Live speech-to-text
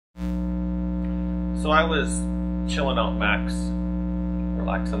So I was chilling out Max,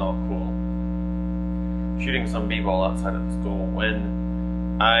 relaxing all cool, shooting some b-ball outside of the school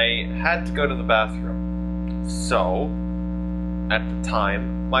when I had to go to the bathroom. So, at the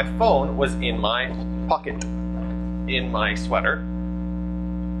time, my phone was in my pocket, in my sweater.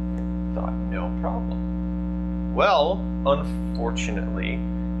 Thought, no problem. Well, unfortunately,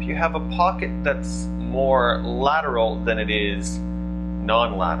 if you have a pocket that's more lateral than it is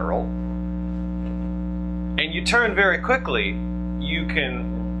non-lateral, and you turn very quickly, you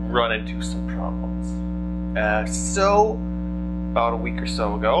can run into some problems. So, about a week or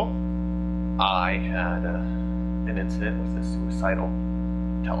so ago, I had an incident with a suicidal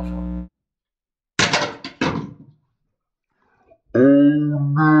telephone. Oh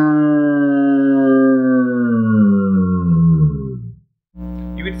no!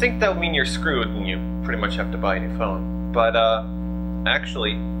 You would think that would mean you're screwed and you pretty much have to buy a new phone. But,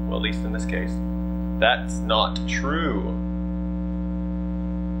 actually, well, at least in this case, that's not true.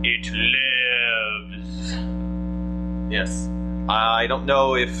 It lives. Yes, I don't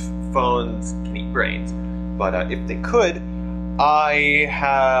know if phones can eat brains, but if they could, I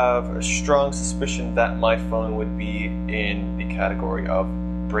have a strong suspicion that my phone would be in the category of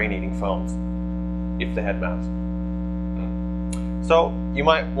brain-eating phones, if they had mouths. So, you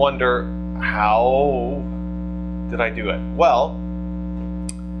might wonder, how did I do it? Well,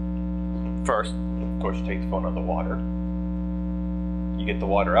 first, of course, you take the phone out of the water. You get the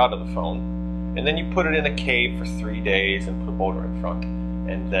water out of the phone, and then you put it in a cave for 3 days and put a boulder in front,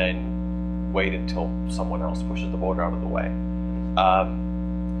 and then wait until someone else pushes the boulder out of the way.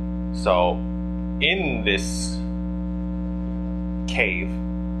 So, in this cave,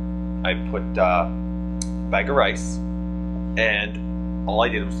 I put a bag of rice, and all I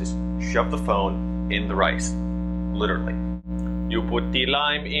did was just shove the phone in the rice, literally. You put the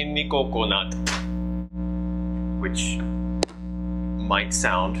lime in the coconut, which might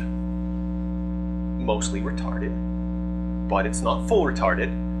sound mostly retarded, but it's not full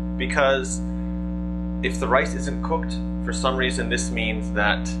retarded, because if the rice isn't cooked, for some reason this means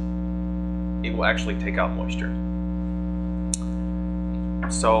that it will actually take out moisture.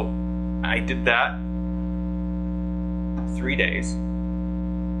 So I did that 3 days,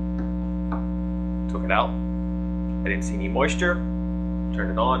 took it out, I didn't see any moisture,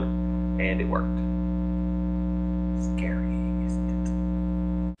 turned it on, and it worked. Scary,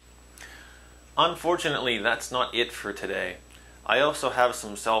 isn't it? Unfortunately, that's not it for today. I also have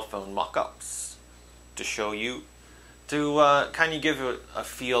some cell phone mock-ups to show you, to kind of give a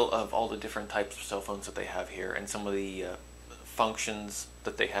feel of all the different types of cell phones that they have here, and some of the functions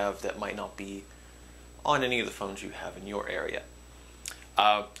that they have that might not be on any of the phones you have in your area.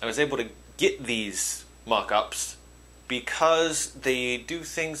 I was able to get these mock-ups because they do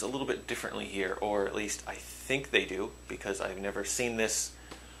things a little bit differently here, or at least I think they do, because I've never seen this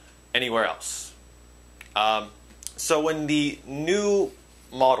anywhere else. So when the new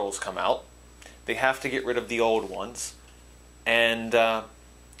models come out, they have to get rid of the old ones, and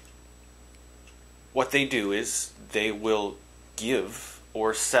what they do is they will give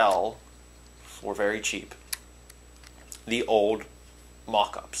or sell for very cheap the old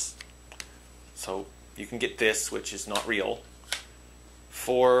mock-ups. So you can get this, which is not real,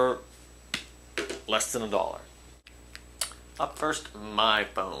 for less than $1. Up first, my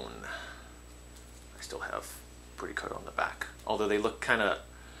phone. I still have pretty coat on the back, although they look kind of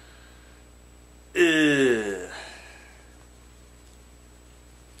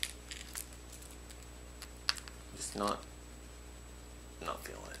just not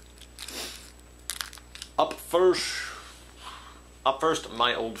feeling it. Up first,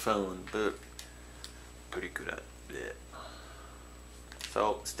 my old phone, but pretty good at it.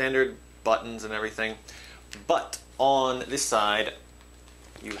 So standard buttons and everything, but on this side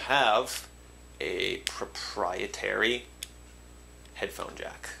you have a proprietary headphone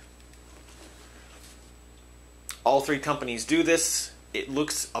jack. All three companies do this. It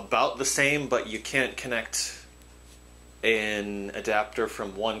looks about the same, but you can't connect an adapter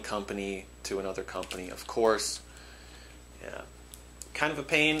from one company to another company, of course. Yeah, kind of a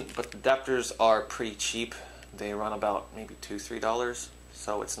pain, but the adapters are pretty cheap. They run about maybe $2–3,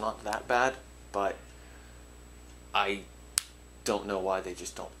 so it's not that bad, but I don't know why they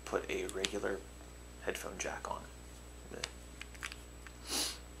just don't put a regular headphone jack on.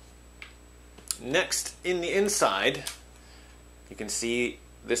 Next, in the inside, you can see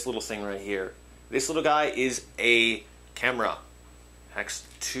this little thing right here. This little guy is a camera. It has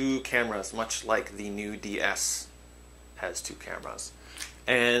 2 cameras, much like the new DS has 2 cameras.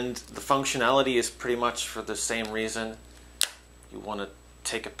 And the functionality is pretty much for the same reason. You want to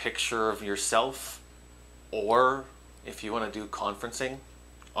take a picture of yourself Or if you want to do conferencing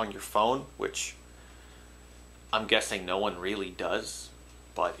on your phone, which I'm guessing no one really does,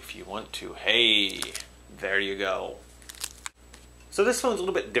 but if you want to, hey, there you go. So this phone's a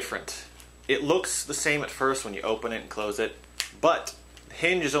little bit different. It looks the same at first when you open it and close it, but the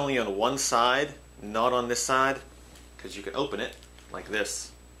hinge is only on one side, not on this side, because you can open it like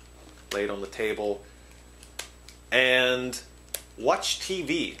this, lay it on the table, and watch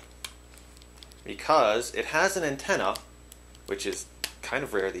TV, because it has an antenna, which is kind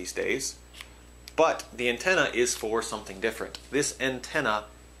of rare these days, but the antenna is for something different. This antenna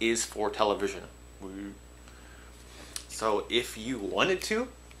is for television. So if you wanted to,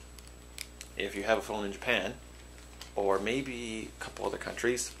 if you have a phone in Japan, or maybe a couple other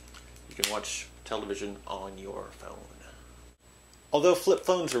countries, you can watch television on your phone. Although flip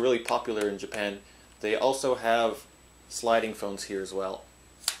phones are really popular in Japan, they also have sliding phones here as well.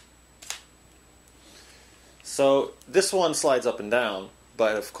 So this one slides up and down,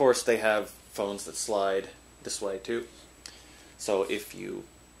 but of course they have phones that slide this way too. So if you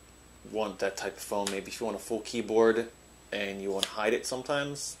want that type of phone, maybe if you want a full keyboard and you want to hide it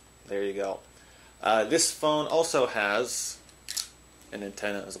sometimes, there you go. This phone also has an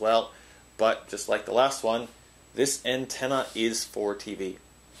antenna as well, but just like the last one, this antenna is for TV.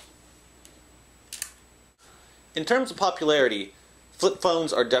 In terms of popularity, flip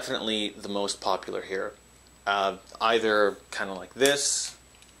phones are definitely the most popular here. Either kind of like this,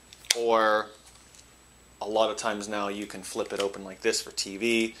 or a lot of times now you can flip it open like this for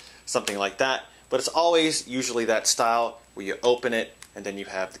TV, something like that. But it's always usually that style where you open it and then you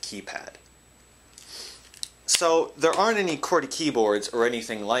have the keypad. So there aren't any QWERTY keyboards or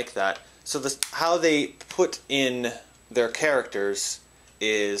anything like that. So how they put in their characters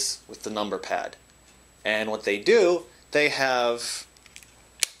is with the number pad. And what they do, they have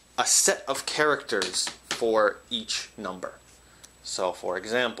a set of characters for each number. So for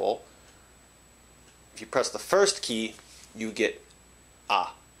example, if you press the first key, you get A.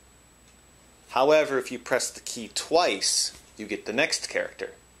 However, if you press the key twice, you get the next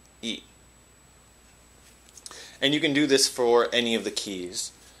character, E. And you can do this for any of the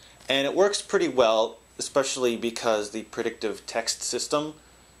keys. And it works pretty well, especially because the predictive text system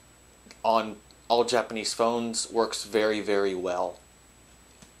on all Japanese phones works very, very well.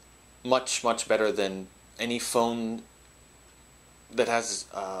 Much, much better than any phone that has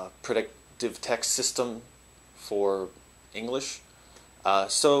a predictive text system for English.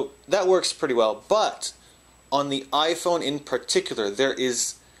 So that works pretty well. But on the iPhone in particular, there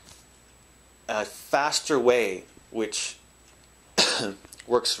is a faster way which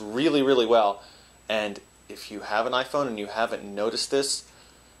works really, really well. And if you have an iPhone and you haven't noticed this,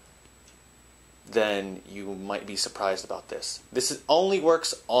 then you might be surprised about this. This only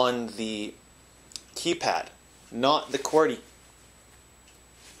works on the keypad, not the QWERTY.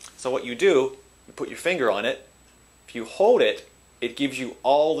 So what you do, you put your finger on it. If you hold it, it gives you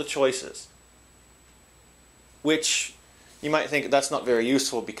all the choices, which you might think that's not very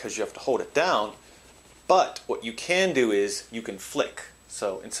useful because you have to hold it down. But what you can do is you can flick.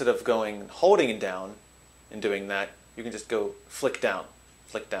 So instead of going and holding it down and doing that, you can just go flick down,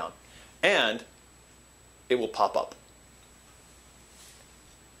 and it will pop up.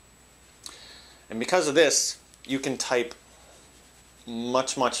 And because of this, you can type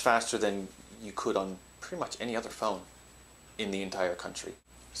much, much faster than you could on pretty much any other phone in the entire country.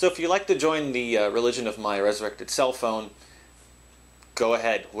 So if you'd like to join the religion of my resurrected cell phone, go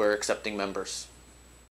ahead, we're accepting members.